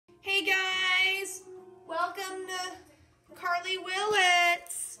Welcome to Carly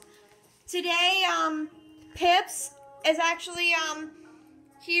Willits. Today, Pips is actually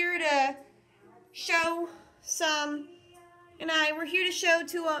here to show some, we're here to show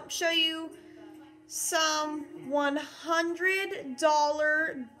you some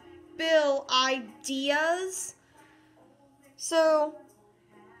 $100 bill ideas. So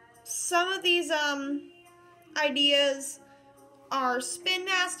some of these ideas are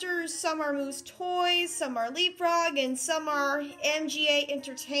Spinmasters, some are Moose Toys, some are Leapfrog, and some are MGA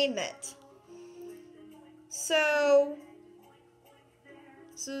Entertainment. So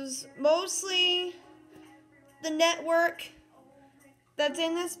this is mostly the network that's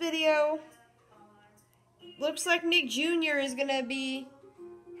in this video. Looks like Nick Jr. is gonna be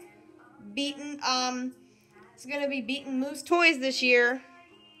beating Moose Toys this year.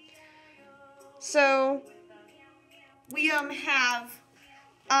 So we have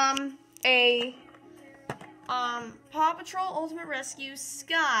a Paw Patrol Ultimate Rescue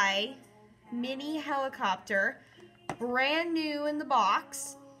Sky mini helicopter, brand new in the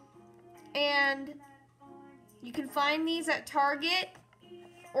box, and you can find these at Target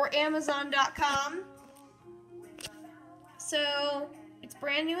or Amazon.com. So it's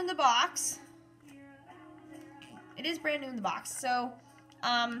brand new in the box. It is brand new in the box. So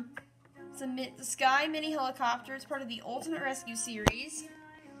it's the Sky Mini Helicopter. It's part of the Ultimate Rescue series.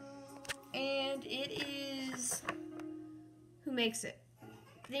 And it is... Who makes it?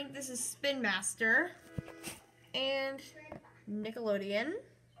 I think this is Spinmaster. And Nickelodeon.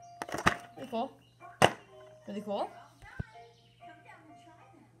 Really cool. Really cool.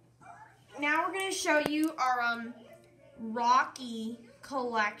 Now we're going to show you our Rocky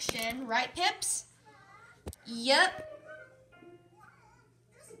collection. Right, Pips? Yep.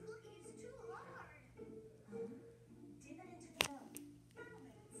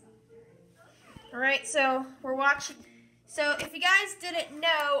 Alright, so we're watching. So if you guys didn't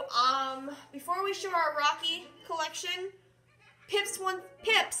know, before we show our Rocky collection, Pips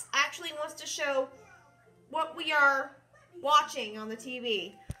actually wants to show what we are watching on the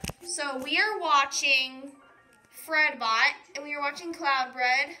TV. So we are watching Fredbot, and we are watching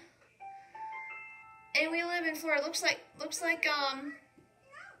Cloudbread, and we live in Florida. Looks like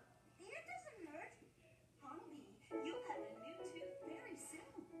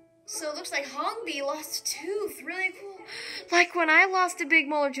So it looks like Hongbi lost a tooth. Really cool. Like when I lost a big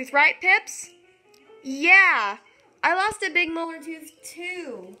molar tooth, right, Pips? Yeah, I lost a big molar tooth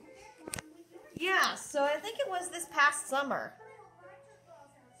too. Yeah, so I think it was this past summer.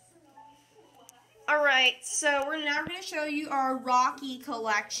 Alright, so we're now going to show you our Rocky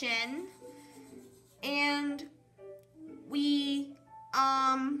collection. And we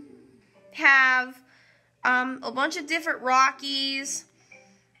have a bunch of different Rockies.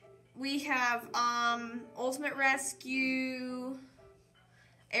 We have Ultimate Rescue,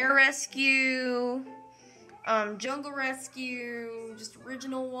 Air Rescue, Jungle Rescue, just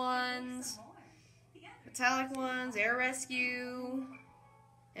original ones, metallic ones, Air Rescue,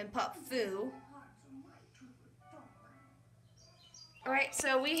 and Pup Foo. Alright,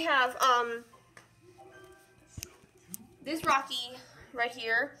 so we have this Rocky right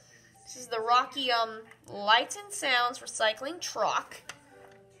here. This is the Rocky Lights and Sounds Recycling Truck.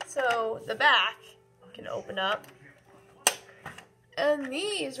 So the back can open up, and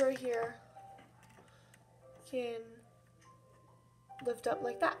these right here can lift up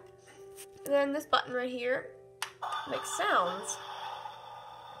like that. And then this button right here makes sounds.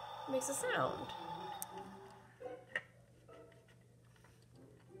 Makes a sound.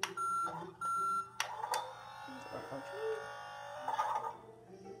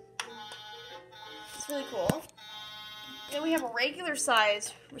 It's really cool. Then we have a regular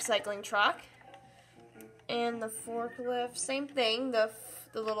size recycling truck, and the forklift, same thing, the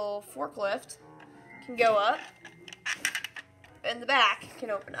little forklift can go up, and the back can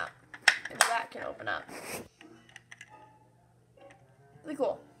open up, and the back can open up. Really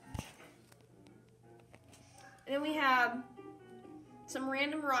cool. And then we have some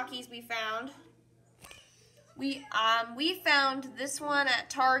random Rockies we found. We found this one at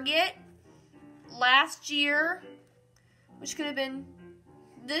Target last year, which could have been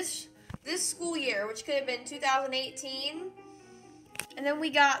this school year, which could have been 2018. And then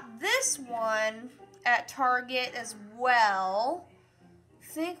we got this one at Target as well. I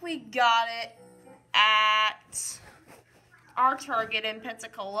think we got it at our Target in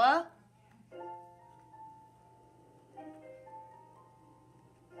Pensacola.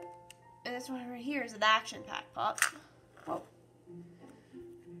 And this one right here is an action pack pop. Oh.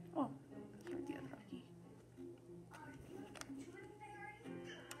 Oh. Here's the other Rocky.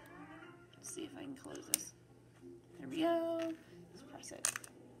 Let's see if I can close this. There we go. Let's press it.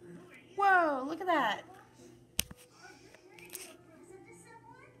 Whoa, look at that.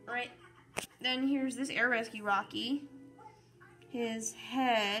 Alright, then here's this Air Rescue Rocky. His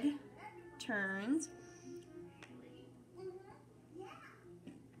head turns.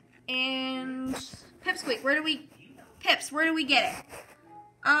 And Pipsqueak, where do we get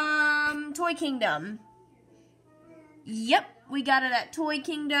it? Toy Kingdom. Yep, we got it at Toy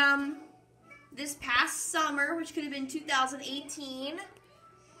Kingdom this past summer, which could have been 2018.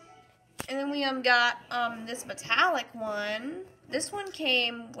 And then we got this metallic one. This one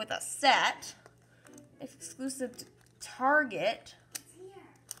came with a set, exclusive to Target.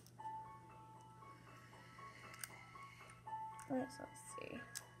 Alright, so let's see.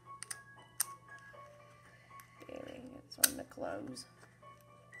 Okay, we can get this one to close.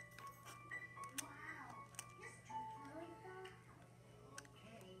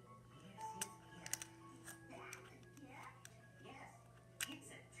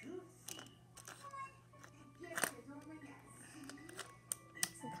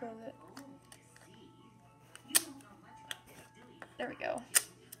 Close it. There we go.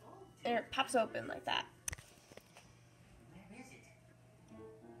 There, it pops open like that.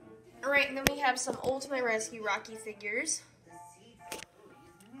 Alright, and then we have some Ultimate Rescue Rocky figures.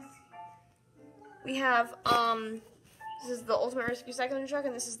 We have, this is the Ultimate Rescue Cyclone Truck,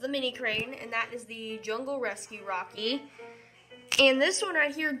 and this is the Mini Crane, and that is the Jungle Rescue Rocky. And this one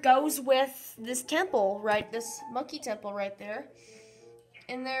right here goes with this temple, right, this monkey temple right there.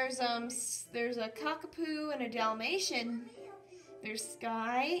 And there's a cockapoo and a Dalmatian. There's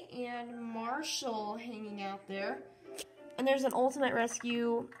Sky and Marshall hanging out there. And there's an Ultimate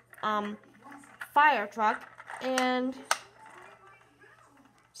Rescue fire truck. And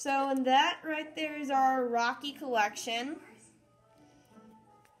so, and that right there is our Rocky collection.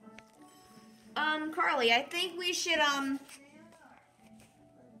 Carly, I think we should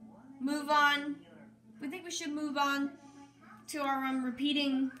move on. We think we should move on to our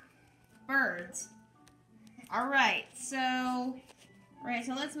repeating birds. Alright, so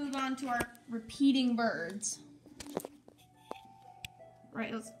let's move on to our repeating birds.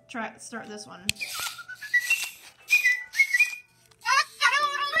 Right, let's start this one.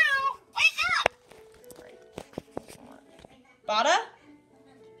 Right. Bada?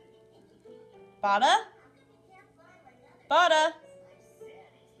 Bada? Bada?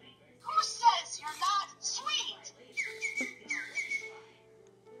 Who says you're not sweet?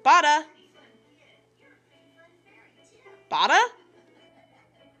 Bada? Bada?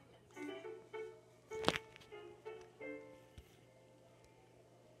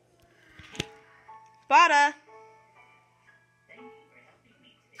 Bada?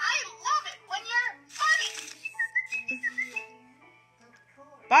 I love it when you're funny.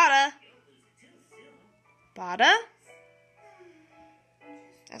 Bada? Bada?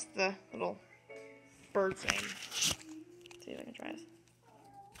 That's the little bird thing. Let's see if I can try this.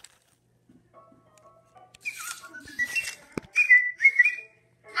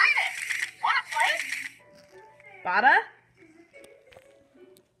 Hi there. Wanna play? Bada?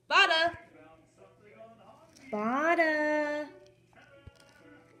 Bada? Bada?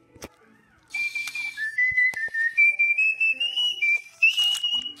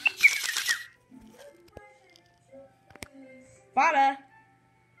 Bada?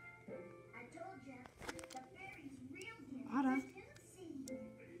 Bada?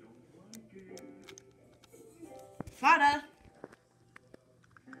 Bada?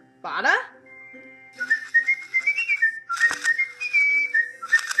 Bada?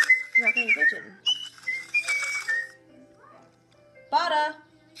 You're not paying attention. Bada?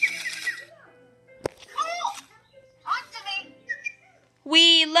 Cool. Talk to me.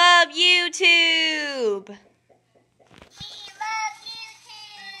 We love YouTube! We love you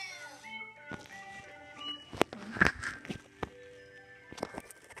too.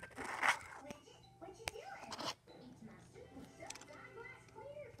 What you doing?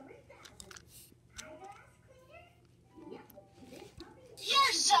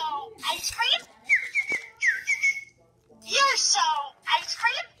 You're so ice cream. You're so ice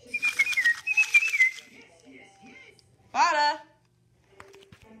cream. Bada?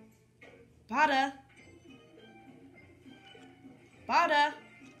 Bada? Bada?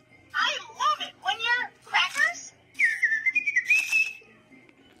 I love it when you're crackers.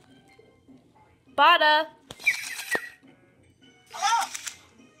 Bada? Hello.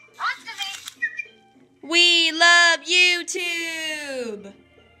 Talk to me. We love YouTube! We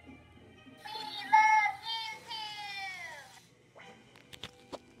love you too.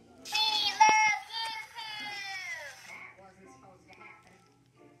 We love you too. That wasn't supposed to happen.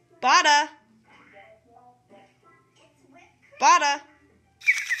 Bada? Bada.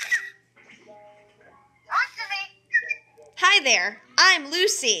 Activate. Hi there, I'm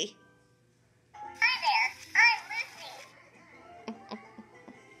Lucy. Hi there, I'm Lucy.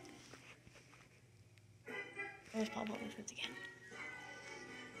 Where's Paul Butlerford's again?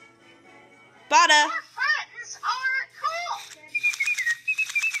 Bada. Your friends are cool.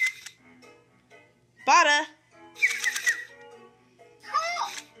 Bada. Cool.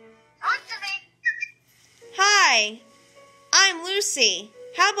 Activate. Hi, I'm Lucy.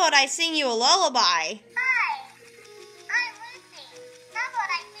 How about I sing you a lullaby? Hi, I'm Lucy. How about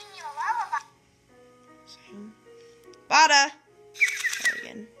I sing you a lullaby? Bada. Try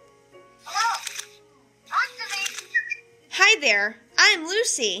again. Hello. Activate. Hi there, I'm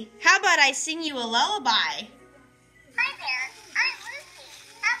Lucy. How about I sing you a lullaby? Hi there, I'm Lucy.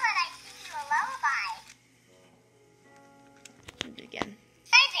 How about I sing you a lullaby? Do it again.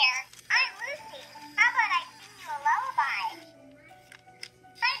 Hi there, I'm Lucy. How about I sing you a lullaby?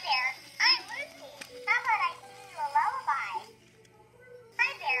 Hi there, I'm Lucy. How about I sing you a lullaby?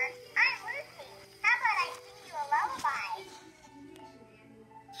 Hi there, I'm Lucy. How about I sing you a lullaby?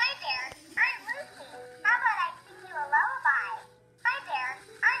 Hi there, I'm Lucy. How about I sing you a lullaby? Hi there,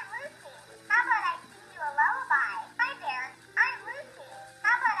 I'm Lucy. How about I sing you a lullaby? Hi there, I'm Lucy.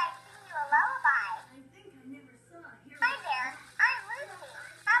 How about I sing you a lullaby? Hi there, I'm Lucy.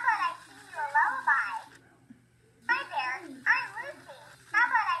 How about I sing you a lullaby? Hi there, I'm Lucy. How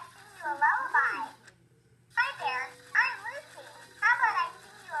about I sing you a lullaby? Hi there, I'm Lucy. How about I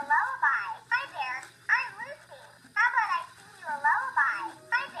sing you a lullaby? Hi there, I'm Lucy. How about I sing you a lullaby?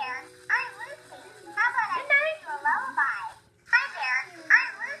 Hi there, I'm Lucy. How about I sing you a lullaby? Hi there,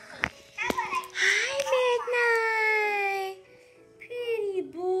 I'm Lucy. How about I sing Hi, Midnight. Pretty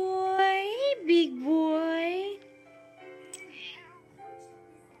boy. Hey, big boy.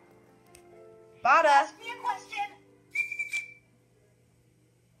 Bada. Ask me a question.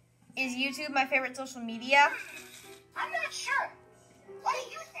 Is YouTube my favorite social media? I'm not sure. What do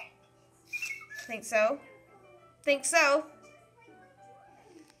you think? Think so. Think so.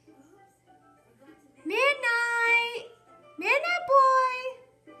 Midnight. Midnight boy.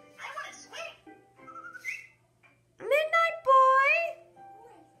 I want to swing. Midnight boy.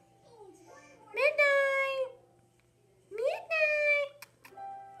 Midnight. Midnight.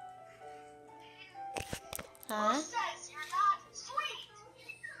 Who Huh? says you're not sweet?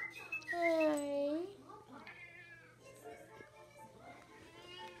 Hi.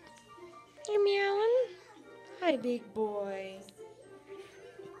 You're meowing. Hi, big boy.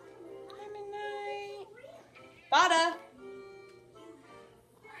 Hi, Midnight. Bada.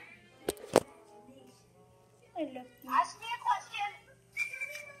 I love you. Ask me a question.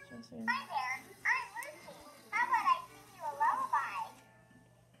 Hi there, I'm Lucy. How about I sing you a lullaby?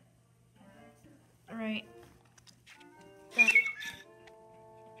 All right.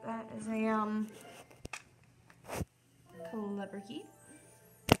 That is a clever key.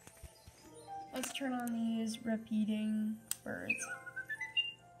 Let's turn on these repeating birds.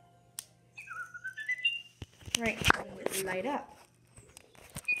 Right, they would light up.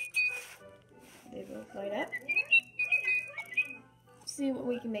 They both light up. See what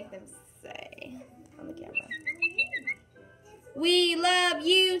we can make them say on the camera. We love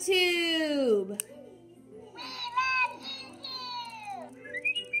YouTube!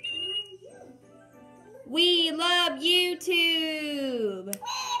 We love YouTube!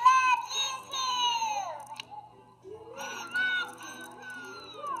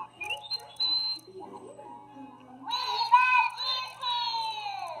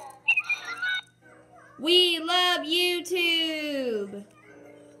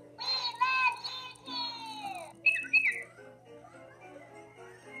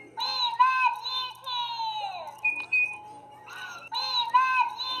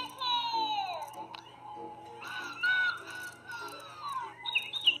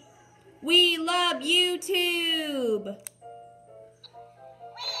 We love YouTube! We love YouTube! We love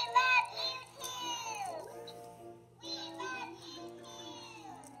YouTube!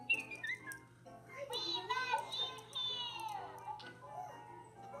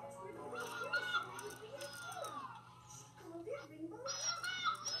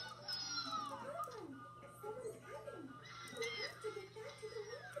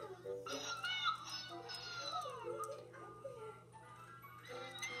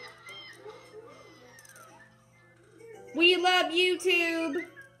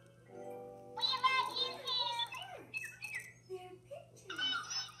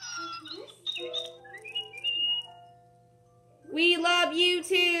 We love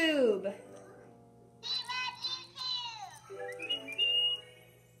YouTube!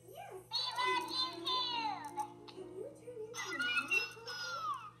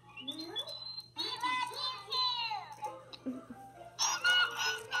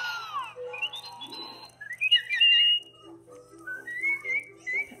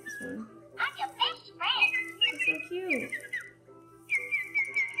 cute.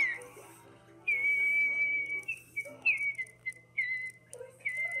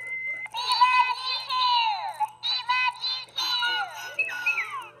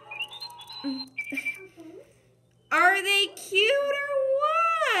 Are they cute or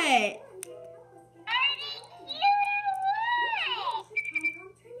what?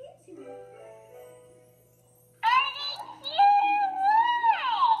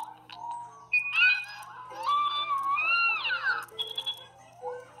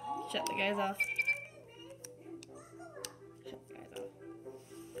 Shut the guys off. Shut the guys off.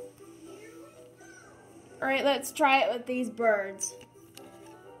 Alright, let's try it with these birds.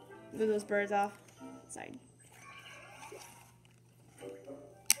 Move those birds off. Side.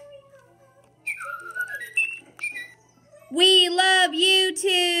 We love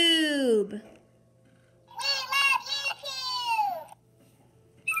YouTube!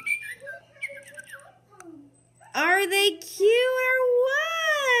 Are they cute or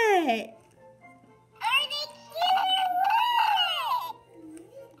what? Are they cute or what?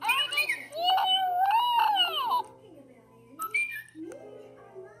 Are they cute or what?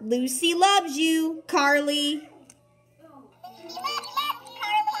 Lucy loves you, Carly.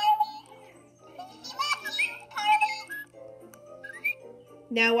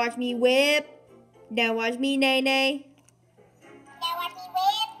 Now watch me whip. Now watch me nay nay. Now watch me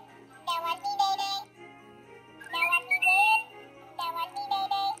whip. Now watch me nay nay. Now watch me whip. Now watch me nay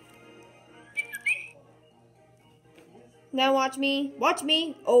nay. Now watch me. Watch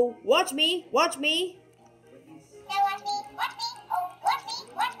me. Oh, watch me. Watch me. Now watch me. Watch me. Oh, watch me.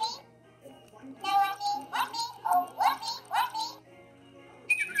 Watch me. Now watch me. Watch me. Oh, watch me. Watch me.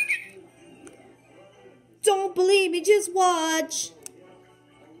 Don't believe me, just watch.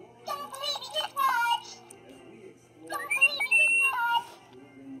 Don't believe me, just watch. Don't believe me, just watch.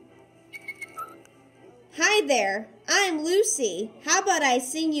 Hi there. I'm Lucy. How about I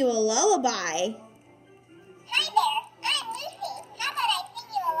sing you a lullaby? Hi there, I'm Lucy. How about I sing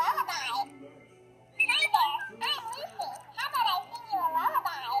you a lullaby? Hi there, I'm Lucy. How about I sing you a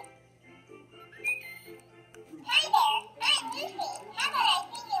lullaby? Hi there, I'm Lucy. How about I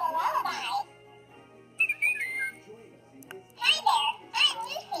sing you a lullaby? Hi there, I'm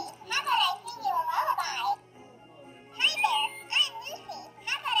Lucy. How about I sing you a lullaby? Hi there, I'm Lucy.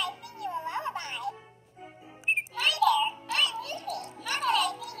 How about I sing you a lullaby? Hi there, I'm Lucy. How about I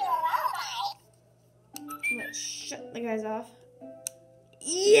sing you a lullaby? Let's shut the guys off.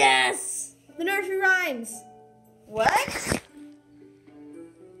 Yes! The nursery rhymes. What?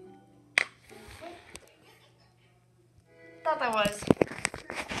 Thought that was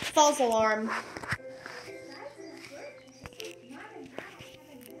false alarm.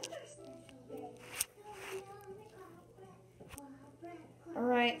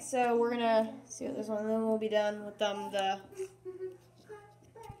 Alright, so we're gonna see what this one, then we'll be done with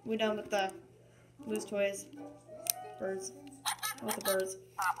we're done with the loose toys. Birds. With the birds.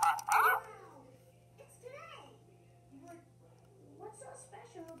 It's today. What's so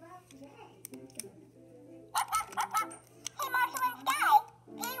special about today? Hey, Marshall and Sky,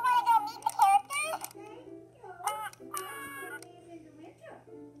 do you want to go meet the characters? In the winter.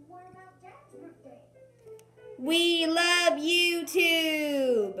 What about Dad's birthday? We love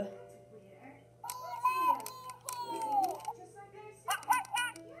YouTube!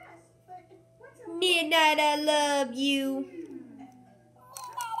 Midnight, I love you.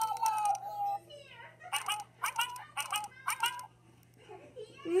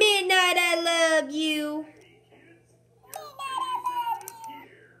 Midnight, I love you.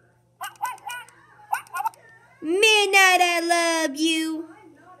 Midnight, I love you.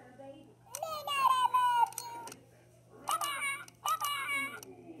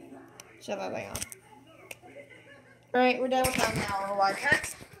 Shut that thing off. Alright, we're done with that now. We'll watch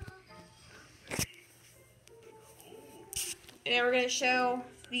next. And we're going to show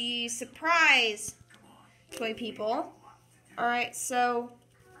the surprise toy people. Alright, so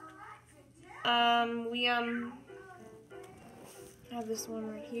we have this one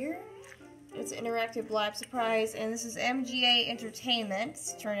right here. It's an interactive live surprise, and this is MGA Entertainment.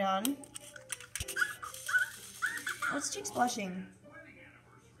 Let's turn it on. What's Chick's blushing?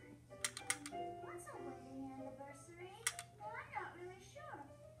 What's a wedding anniversary? Well, I'm not really sure.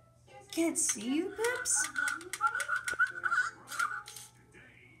 Can't see you, Pips?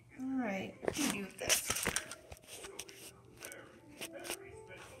 Alright, what do you do with this?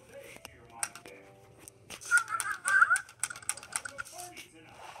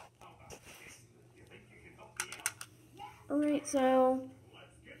 Alright, so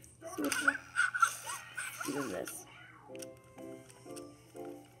let's see what do with this.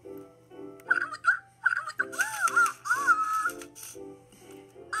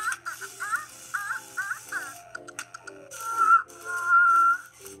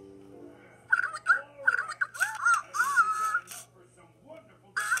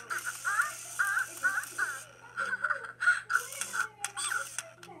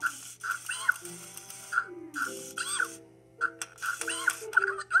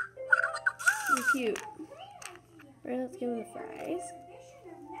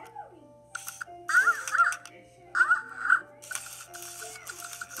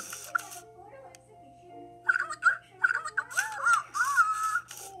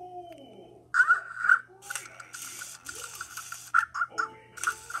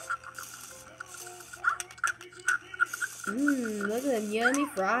 Look at them yummy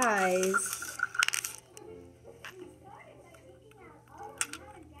fries.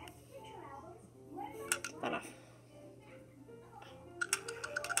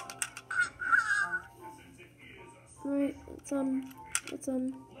 Alright, let's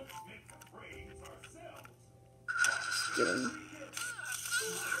get him.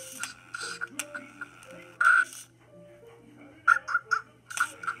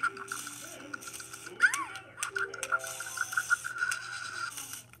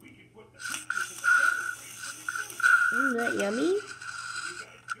 Isn't that yummy?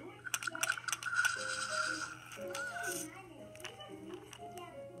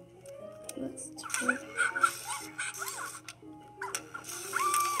 Let's try.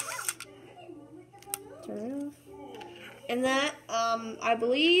 Turn it off. And that, I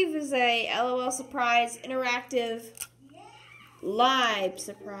believe, is a LOL Surprise interactive live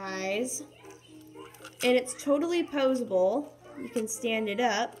surprise. And it's totally posable. You can stand it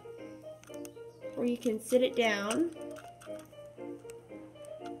up, or you can sit it down.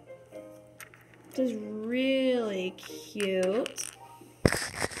 It is really cute.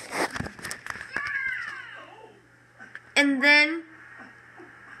 And then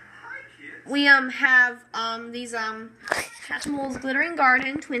we have these hatchimals Glittering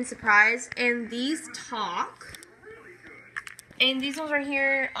Garden Twin Surprise, and these talk. And these ones right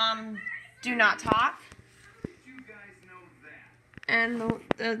here do not talk. And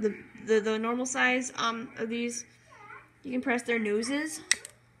the normal size of these, you can press their noses.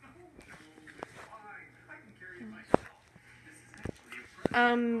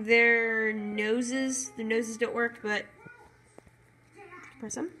 Their noses don't work, but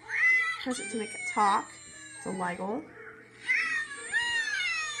press them. Press it to make it talk. It's a Ligel.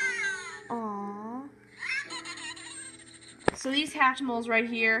 Aww. So these hatchimals right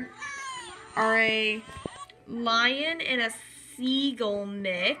here are a lion and a seagull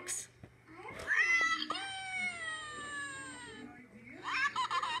mix.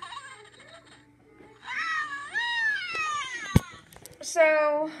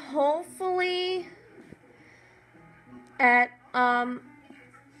 So hopefully at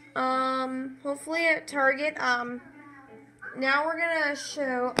Target, now we're gonna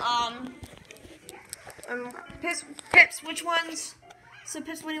show Pips, which ones? So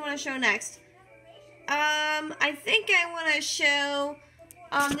Pips, what do you want to show next? I think I want to show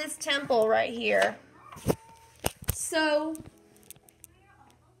this temple right here. So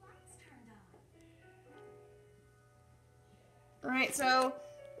alright, so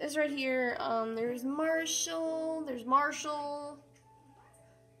this right here, there's Marshall. There's Marshall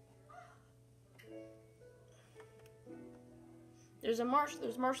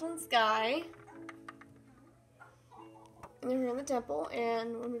and Sky. And they're here in the temple,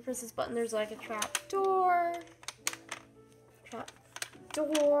 and when we press this button, there's like a trap door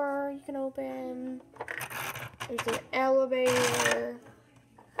you can open. There's an elevator.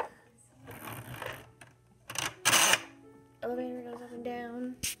 Elevator goes up and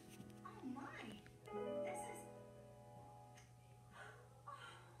down.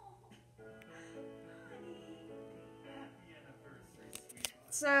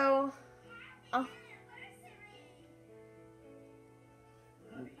 So,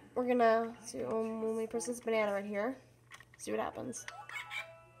 we're gonna see when we press this banana right here, see what happens.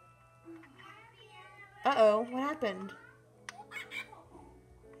 Uh-oh, what happened?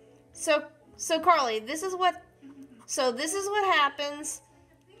 So Carly, this is what happens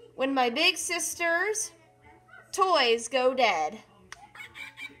when my big sister's toys go dead.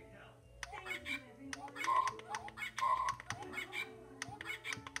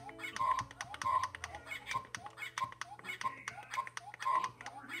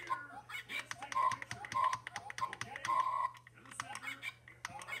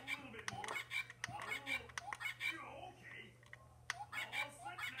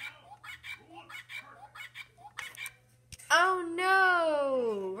 Oh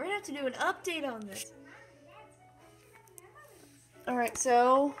no! We're gonna have to do an update on this. Alright,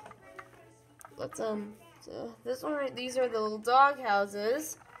 so let's so this one right, these are the little dog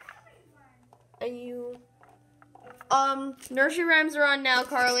houses. And you nursery rhymes are on now,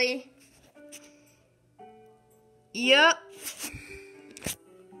 Carly. Yep.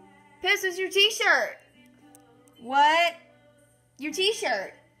 This is your t-shirt. What? Your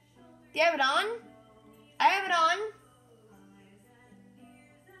t-shirt. Do you have it on? I have it on.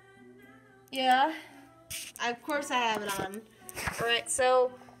 Yeah, of course I have it on. Alright,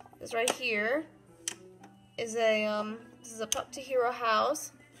 so this right here is a this is a Pup to Hero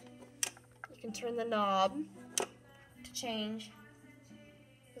house. You can turn the knob to change.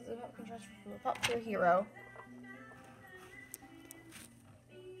 Because the pup can transfer from a pup to a hero.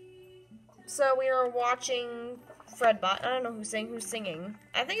 So we are watching Fredbot. I don't know who's singing.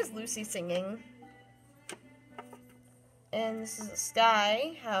 I think it's Lucy singing. And this is a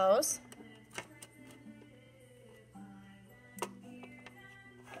sky house.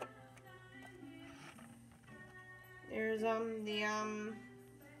 There's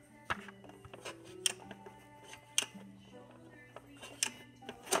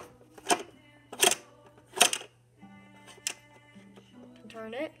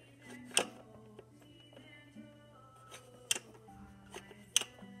turn it.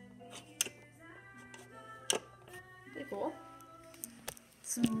 Pretty cool.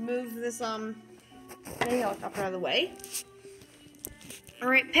 Let's move this mini helicopter out of the way.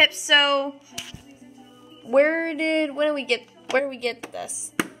 Alright, Pip, so where did we get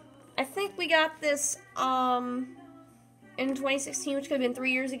this? I think we got this in 2016, which could have been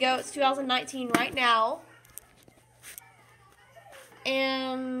 3 years ago. It's 2019 right now.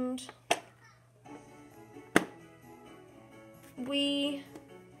 And we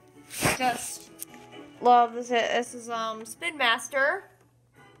just love this. This is Spinmaster,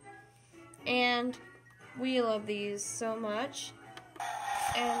 and we love these so much.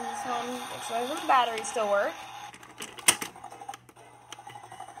 And this one, so the batteries still work.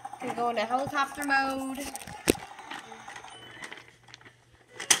 We go into helicopter mode.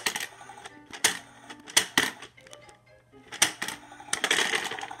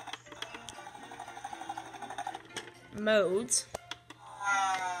 Modes.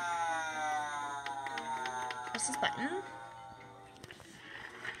 Press this button.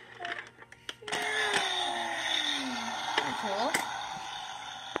 Very cool.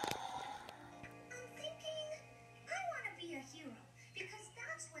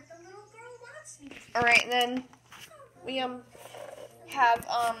 Alright, then we have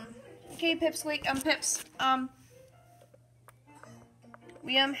okay, Pips, wait, Pips,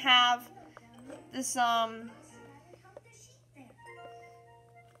 we have this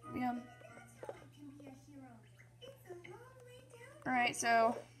alright,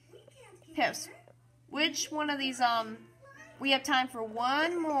 so Pips, which one of these we have time for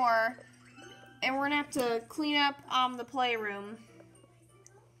one more, and we're gonna have to clean up the playroom.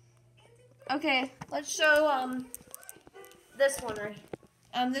 Okay, let's show this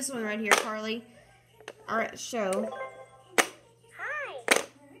one right here, Carly. Alright, show. Hi.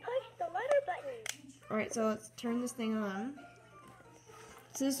 Push the letter button. Alright, so let's turn this thing on.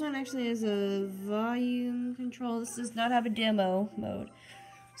 So this one actually is a volume control. This does not have a demo mode.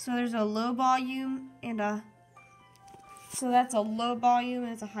 So there's a low volume and a, so that's a low volume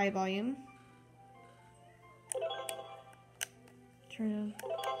and it's a high volume. Turn it on.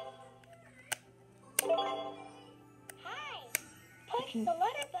 Hi. Push the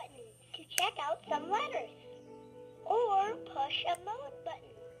letter button to check out some letters. Or push a mode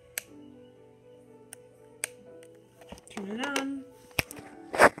button. Turn it on.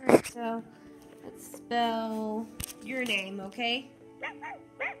 Alright, so let's spell your name, okay?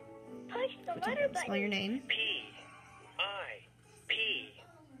 Push the letter button. Spell your name.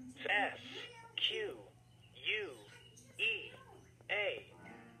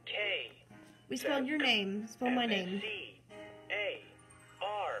 We spelled your name. Spell my name. C-A-R-L-Y.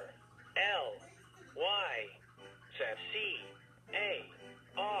 C-A-R-L-Y.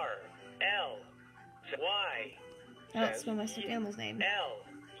 Now let's spell my stuffed animal's name. L-U-C-Y-M-A-R.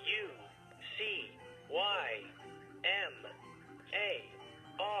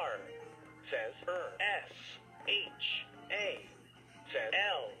 Says S-H-A. Says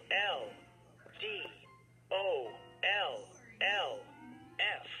L-L-D-O-L-L-F-A-C-E.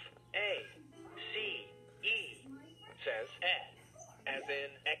 Says as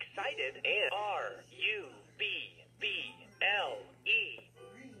in excited, and R-U-B-B-L-E.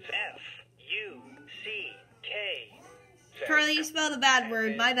 F-U-C-K. Carly, you spelled a bad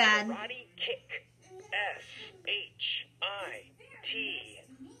word. My bad. Karate kick. S-H-I-T.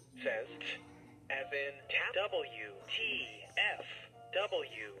 Says as in tap. W-T-F.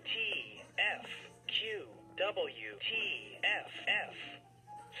 W-T-F-Q. W-T-F-F.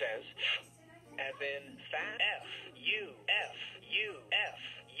 Says as in fat.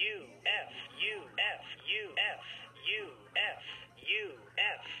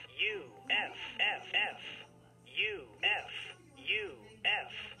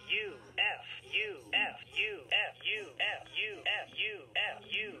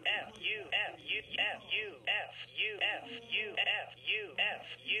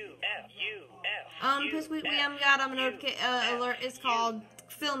 Because we got a notification alert. It's called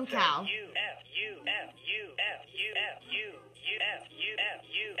Film Cow.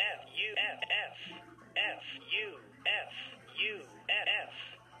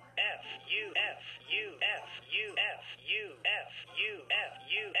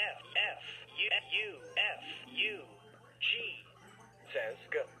 says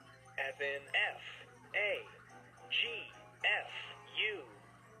G, as in F, A, G, F, U,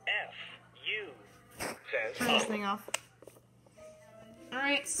 F, U, says Turn this thing off.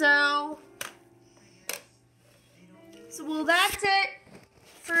 Alright, so well, that's it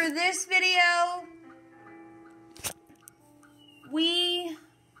for this video. We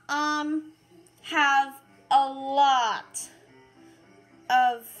have a lot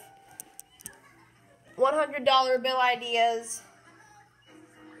of $100 bill ideas.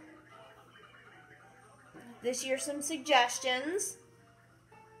 This year, some suggestions.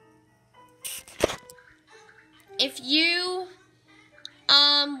 If you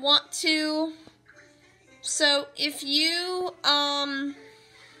want to, so if you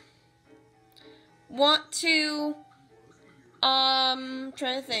want to, trying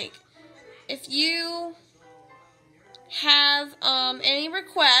to think, if you have any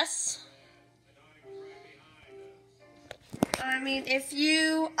requests, if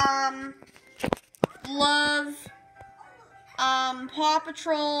you love Paw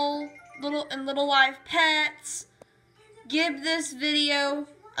Patrol, Little Life Pets, give this video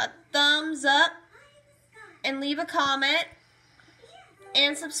a thumbs up and leave a comment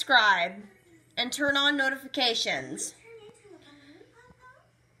and subscribe and turn on notifications.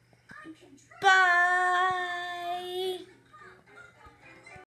 Bye!